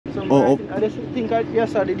I just think I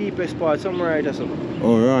saw the deepest part somewhere right or something.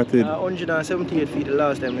 Oh, right. 178 feet the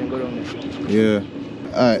last time we go down there. Yeah.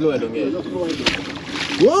 Alright. Slow down here.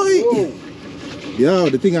 Why? Yo,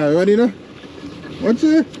 the thing I ready now? What's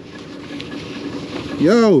it?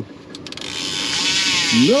 Yo.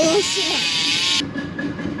 No, sir.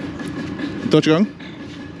 Touch gang?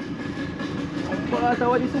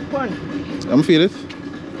 What is the fun? I'm feel it.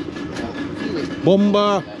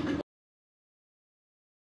 Bomba.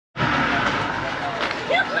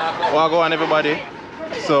 Well, go on everybody.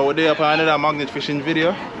 So we're there for another magnet fishing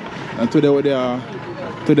video. And today we're there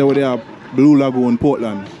Blue Lagoon,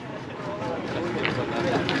 Portland.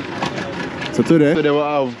 So today we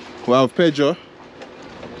have Pedro.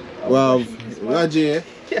 We have Raje.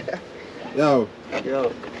 Yo.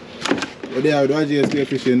 We're there with Raje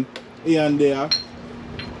Spearfishing. Ian there.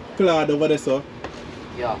 Claud over there, so.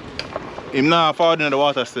 Yeah. Him not forward in the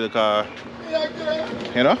water still, cause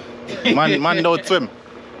you know? Man don't swim.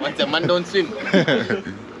 Man don't swim.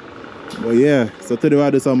 But yeah, so today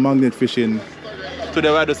we do some magnet fishing.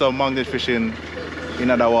 Today we do some magnet fishing in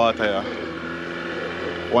the water, yeah.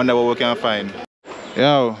 Wonder what we can find.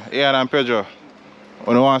 Yo, Ian and Pedro.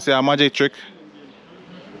 You want to see a magic trick?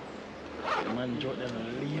 Man, drop them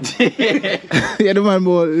and leave. Yeah, the man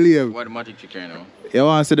will leave. What the magic trick right now? You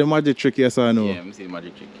want to see the magic trick, yes or no? Yeah, let me see the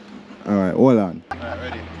magic trick. Alright, hold on. Alright,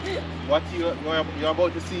 ready. What you're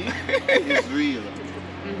about to see is real.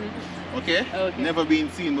 Okay? Okay? Never been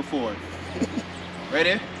seen before.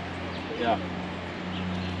 Ready? Yeah.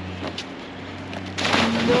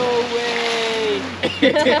 No way!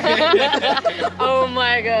 Oh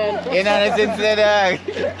my god. You're not a sensitive dog.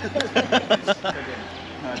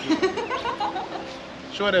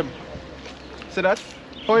 Show them. See that?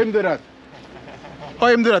 How him do that? How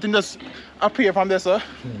him do that? Him just appear from there, sir.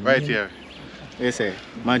 Right here. You say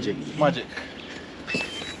magic. Magic.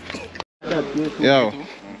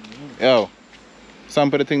 Yo.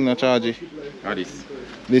 Sample the thing now, Chargy. What is?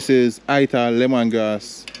 This is Aita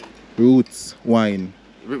lemongrass roots wine.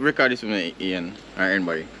 Record this for me, Ian, or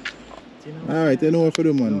anybody. Alright, you know what to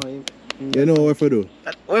do, man. You know what to do.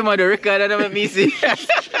 Wait, man, the record, I don't make me see. I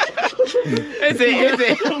say,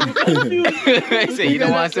 you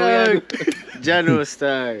don't want to say Jano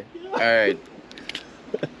style. Alright.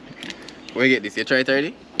 Where you get this? You try it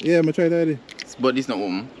already? Yeah, I'm try it already. But this not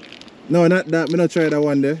open. No, not that. I'm not try that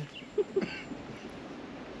one there.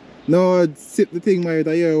 No, sip the thing, my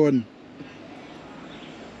the year one.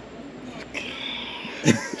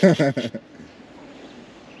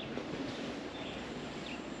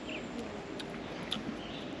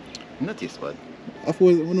 Not taste bad. Of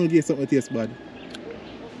course, we don't get something that tastes bad.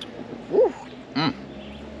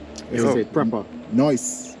 Is it proper?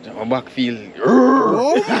 Nice. My back feel.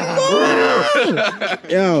 Oh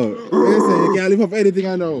yo, listen, you can't live up anything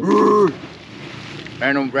I know.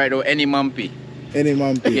 Right now, any mumpy. Any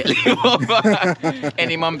man Get lift up.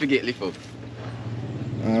 Any mumpy get lift up.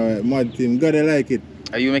 Alright, mad team. Gotta like it.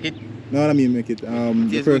 Are you make it? No, I mean make it.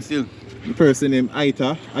 Tastes good still. The person named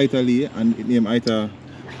Aita Lee, and it named Aita.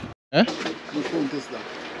 Eh?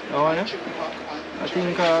 Oh, yeah? I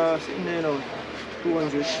think sitting there now,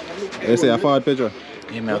 200. You say I forward Pedro?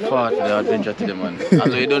 Yeah, man, I fought for the adventure to them, man.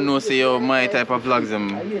 Although you don't know, say, yo, my type of vlogs,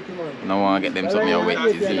 them, I want to get them something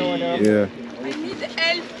wet, you see. Yeah. I need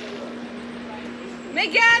help.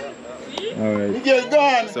 Megan! Alright. Miguel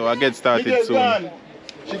gone. So I get started Miguel soon. gone.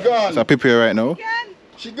 She gone. So I prepare right now. Megan!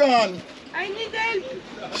 She gone. I need help.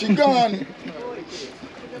 She gone.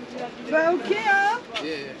 But okay, huh?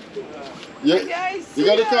 Yeah. Guys, You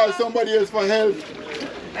gotta call somebody else for help.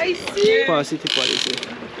 I see. City policy.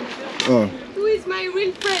 Oh. Who is my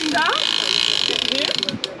real friend, huh?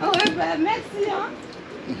 Oh, merci, huh?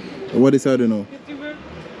 What is I don't know?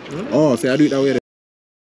 Oh, say I do it that way.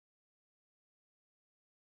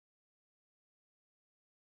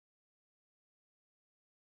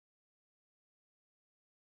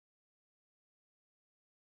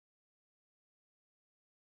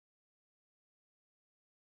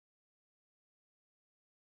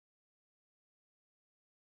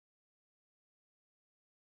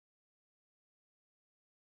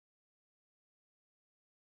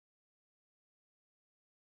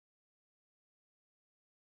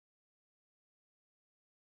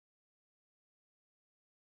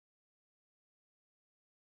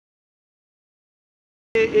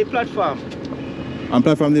 A platform. And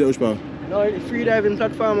platform the Ushpa? No, a free diving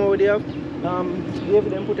platform over there. We have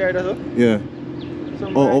them put there as well. Yeah.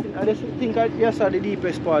 Oh, I just think I saw the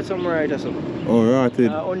deepest part somewhere right or something. Oh, right.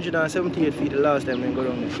 178 feet the last time we go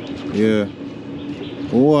down there. Yeah.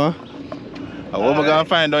 Oh, what am I going to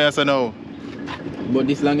find down here now? But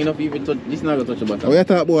this long enough even touch, this not gonna touch the bottom. Oh, you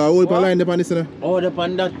talk about a whole line upon this, you know? Oh, the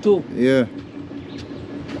panda too. Yeah.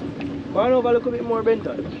 Go on over a little bit more bent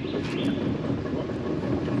on.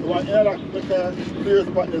 What air like the clear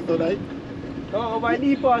spot there so that? No, over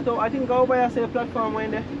deep part, I think over here say platform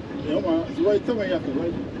when there. Yeah man, it's right somewhere you have to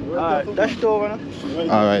right. Alright, dash it over now.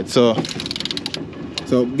 Alright, so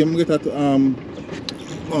give me that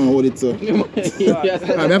hold it so.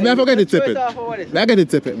 I forget it tip it. I get it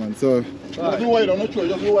tip it man. So Just go wide down, not sure,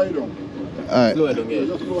 just go wide down. alright. Slow it down, yeah.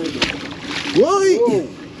 Just go wide down. Why?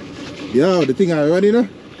 Yo, the thing I already you know?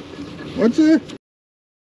 What's it?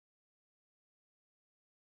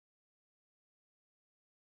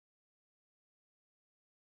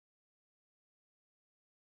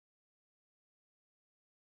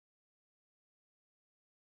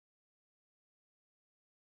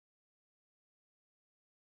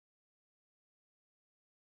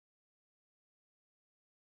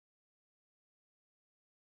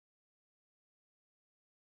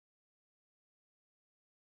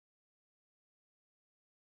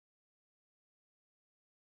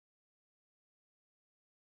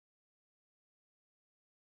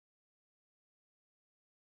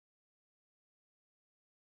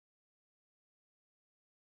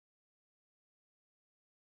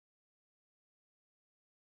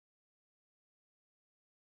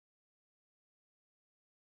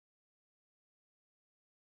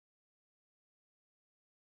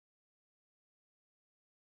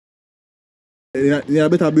 You need a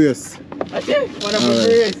better brace. That's it. One of the Alright.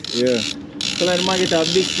 brace. Yeah. So like the man get a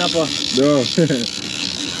big snapper. No.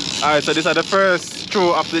 Alright, so this is the first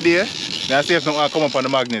throw of the day. Let's see if something will come up on the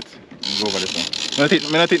magnet. Go over this one. I don't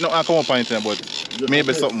think nothing will come up on it, but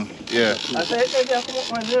maybe something. Yeah. I say if you come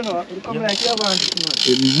up man, you know, it come like you want it, man.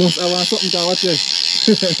 It must have something to watch this.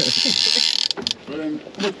 Well then,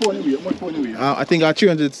 how much phone you weigh? I think I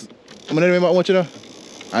 300. I don't remember how much, you know?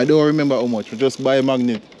 I don't remember how much. We just buy a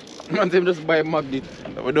magnet. Man, them just buy a magnet.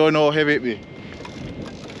 We don't know how heavy it be.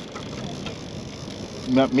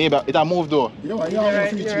 Maybe it a move though. You know what, You're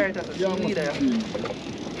right, that's a lead there.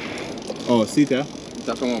 Oh, see there? It's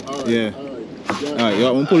come up. Alright, Yeah. alright. Alright, you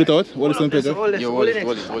want me to pull it out? What is some Pedro? Hold this, Yo, hold hold it. it,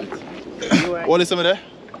 hold it, hold it. What is some of there?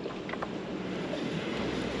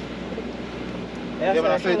 Yeah, Yeah,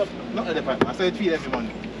 but I so said, hold up. not at the pipe. I said feed everyone.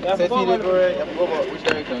 You have to Say go feed it, over. you have to go over. Which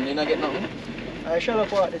direction? They not get nothing? I shall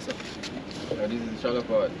up what this up. Oh, this is the shallow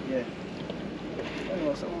part. Yeah. I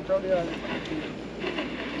know, something probably on it.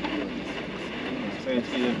 Say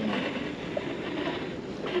feed everyone.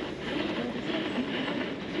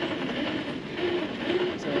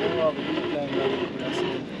 So you have a deep line now, that's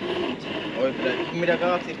it. Oh, if that, give me the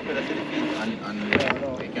gas if you see the feet and Yeah,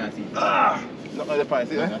 no. you can't see. Not at the pipe,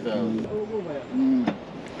 see there? That's all. Go over there.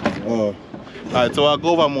 Oh. Alright, so I'll go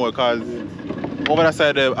over more because over that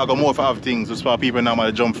side there, I got more for have things which for people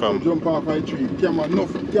normally jump from. Jump off a tree, camera,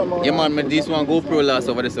 enough camera. Yeah man, this one GoPro last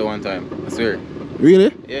over this one time. I swear.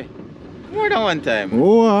 Really? Yeah. More than one time.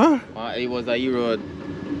 Oh, It was a Euro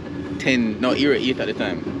 10, no Euro 8 at the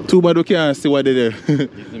time. too bad we can't see what they do. You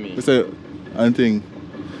see me? It's a and thing.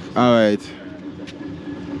 Alright.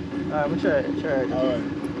 Alright, I'm try it. Alright.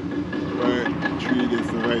 Right, tree gets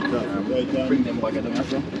the right top. Right Bring time. them back at them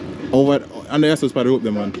also. Over and the rest was part of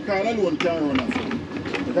them man. The car alone can't run us.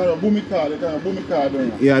 The car boom car, the car boom car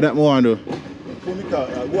down. Yeah, that more one though. Boom car,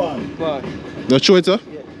 go on. But, Just show it sir?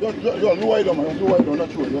 Just lower it down, man. Just lower it down,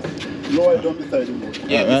 not sure. Just lower it down beside the boat.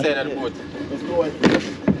 Yeah, Alright. beside of the boat. Just lower it down.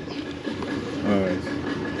 Alright.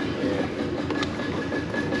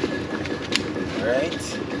 Right.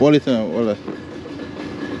 Hold it now, hold it.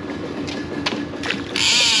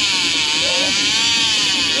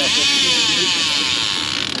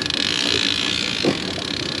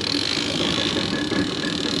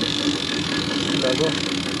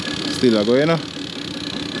 Still a go, you know?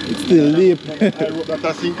 It's still deep. I rope that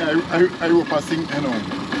a sink, I rope a sink, you know.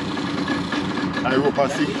 I rope a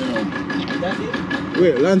sink, you know. That's it?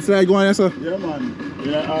 Wait, landslide going here, sir? Yeah, man.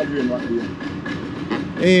 Yeah, hard rain right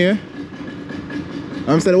there. Yeah.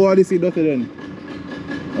 I'm saying what this is dirty then.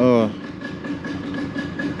 Oh.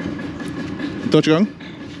 Touch ground?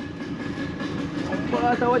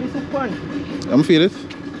 but what is the fun? I'm feel it.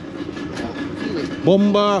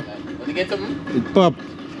 Bomba! Want to get something? It pop.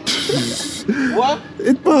 What?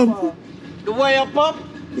 It pop. The wire pop?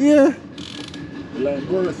 Yeah. Like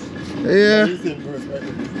burst. Yeah. You said burst right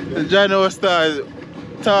there. The Jano stars.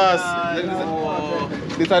 Toss. No.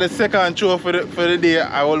 This is the second throw for the day.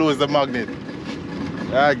 I will lose the magnet.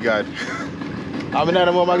 Ah, God. How many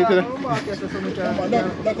other more magnet today?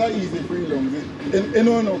 That's a easy free lungs.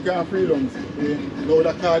 Anyone who can free lungs, go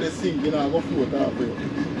the car they sink, you know, go float off it.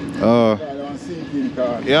 Oh. Car they want sink sinking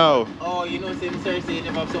card. Yo. Oh, you know, same sir say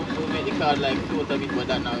never have something to make the card like float a bit, but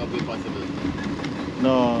that's not gonna be possible.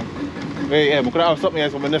 No. Wait, yeah, we could have something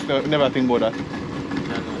else, but I never think about that.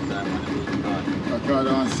 A card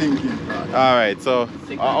on sinking card. Alright, so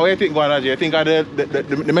how do you think, Raje? You think of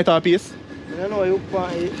the metal piece? I don't know, you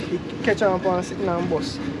catch on and sitting on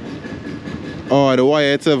bus. Oh, the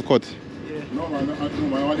wire itself cut. No, man, I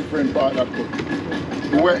want the front part that cut.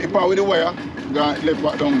 The wire, part with the wire, got left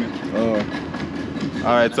back down there. Oh.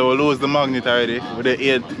 Alright, so we lose the magnet already with the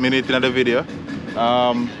 8 minutes in the video.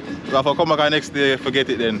 We have to come back next day, forget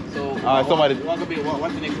it then. So, somebody... what's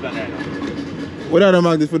the next plan right now? What are the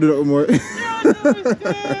magnets for the more?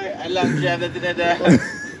 A long drive that did that.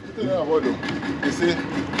 You see,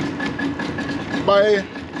 by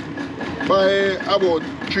about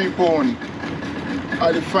 3 pounds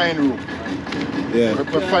at the fine rope. Yeah. We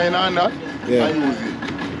fine on that, Yeah. and use it.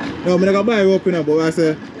 No, I'm not going to buy a rope now, but I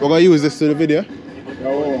say we're going to use this to the video.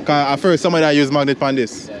 Oh. Because at first somebody that use magnet on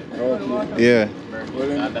this. Okay. Yeah.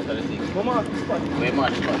 That's the thing. Way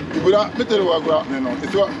much fun. You could have, me tell you what go happen now. You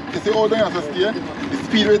see how down you stay, the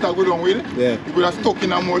speed rate I go down with it. Yeah. You could have stuck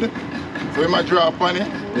in a mud, so you might drop on it.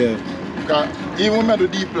 Yeah. Because even when I do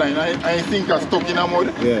deep line, I think I stuck in a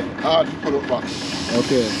mud. Yeah. I hard to pull it back.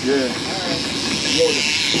 Okay. Yeah. Mud.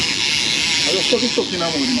 I just stuck in a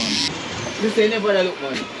mud, man. You say never look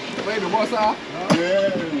man. Where the boss are? Yeah.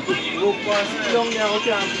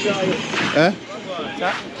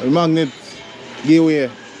 The magnet give away.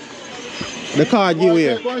 The card give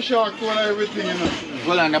away. One shark to everything, you know.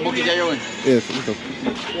 Hold on, the bucket is your own. Yes,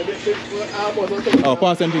 oh,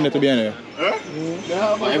 pass something there to be in there.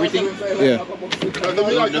 Oh, everything? Yeah.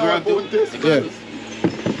 Yeah.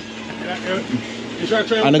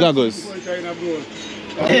 And the goggles.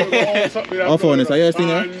 How far is it? Are you still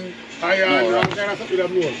there? I'll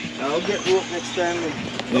get rope next time.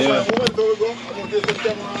 Yeah.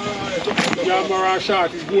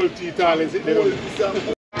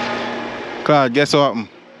 Claud, guess what happened?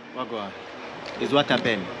 What go on? It's water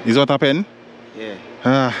pen. Is what happened? Yeah.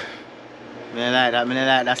 Ah. I like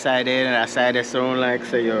that side there and that side there sound like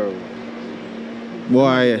say yo.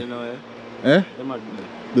 Boy. You know, Eh? the magnet.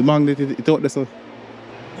 The magnet it out there so.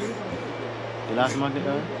 The last magnet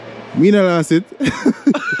there? Me no lost it.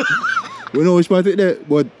 We know which part it there,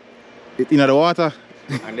 but it in the water.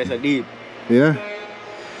 And there's a deep. Yeah.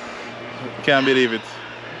 Can't believe it.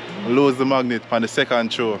 Lose the magnet on the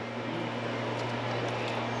second throw.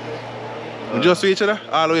 We just reach other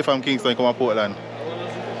all the way from Kingston come to Portland.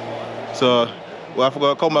 So we have to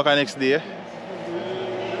go come back next day.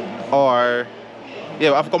 Or yeah,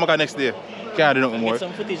 we have to come back next day. Can't do nothing more. Get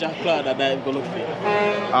some footage of Claud that dive go look feet.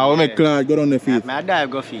 I will make Claud go down the feet. I dive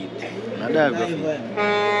go feet. I dive go feet.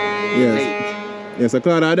 Yes. Yes, so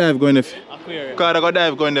Claud I dive go in the feet. Claud I go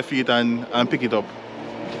dive go in the feet and pick it up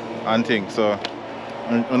and things. So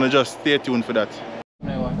I'm gonna just stay tuned for that.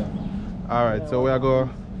 Alright, so we are going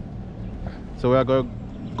to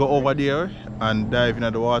go over there and dive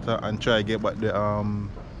into the water and try to get back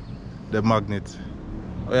the magnet.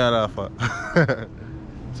 Oh yeah, laugh.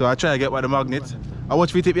 So I try to get back the magnet. How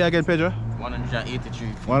much feet it be again, Pedro? 183.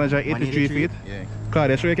 183 feet? Yeah. Claud,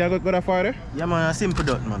 you sure you can go that far there? Yeah man, simple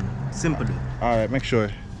dot man. Simple dot. Alright, make sure.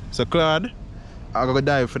 So Claud, I'm going to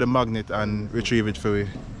dive for the magnet and retrieve it for you.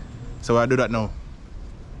 So I'll do that now.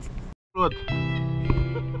 Float.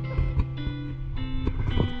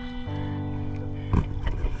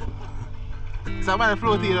 Somebody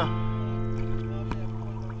float here.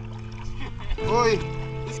 Oi,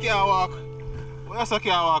 this can't walk. Why you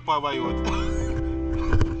can't walk by you?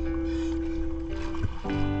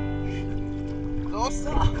 No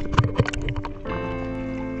sir.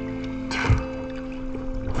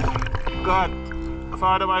 God,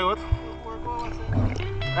 father my what?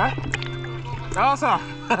 Huh? No sir.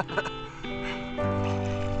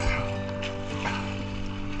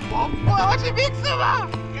 Oh boy, what you big sir?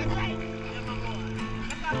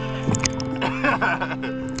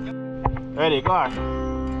 Ready, go on.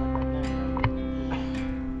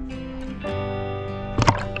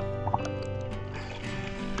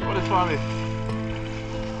 What is for me?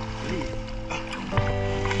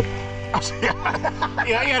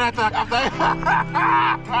 Yeah, you're not talking after.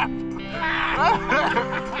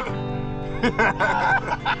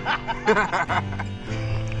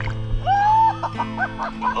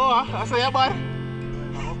 Oh, I say you're bad.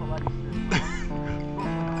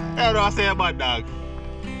 I don't say you're bad, dog.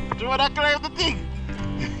 Do you want to climb the thing?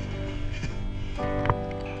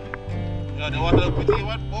 Yeah, the water look pretty.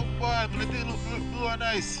 What? Oh boy, but the thing look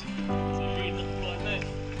nice. So you look nice?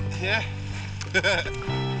 Yeah.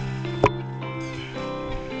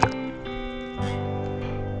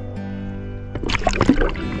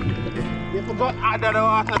 go under the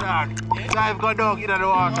water, dog. Dive go down into the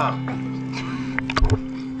water.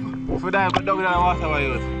 If we dive go down into the water, what you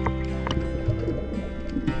use?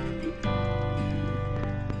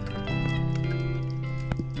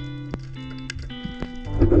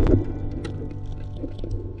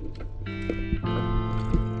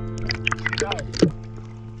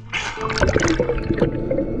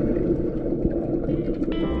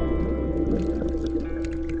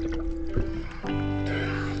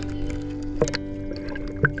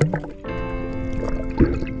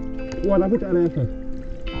 What I put on there first?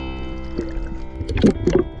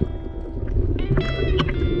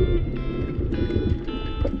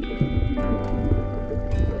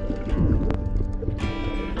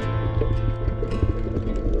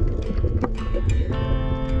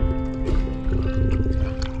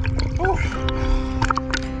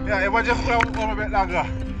 Yeah, it was just a bit longer.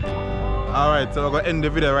 Alright, so we're going to end the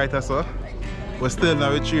video right here, so we still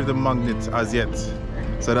not retrieve the magnet as yet.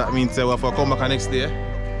 So that means we'll have to come back next day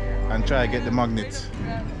and try to get the magnet.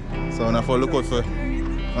 So we'll have to look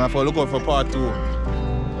out for part 2.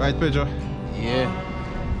 Right, Pedro? Yeah.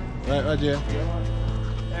 Right, Raje?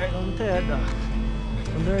 I'm tired now.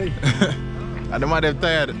 I'm ready. And the man them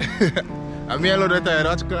tired. And me alone are tired,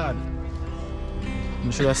 watch Claud.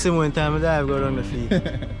 I'm sure I see one time I dive go down the fleet.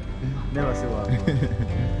 Never see one.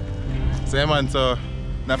 So yeah, man, so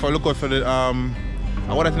now if I look out for the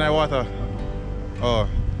what is in the water? Oh.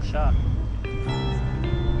 Shark.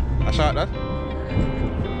 A shark that?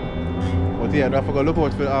 But yeah, I forgot look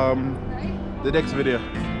out for the next video.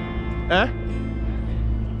 Eh?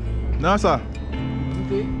 No sir.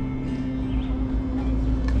 Okay.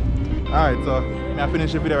 Alright, so I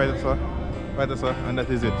finish the video right there, sir. And that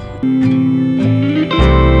is it.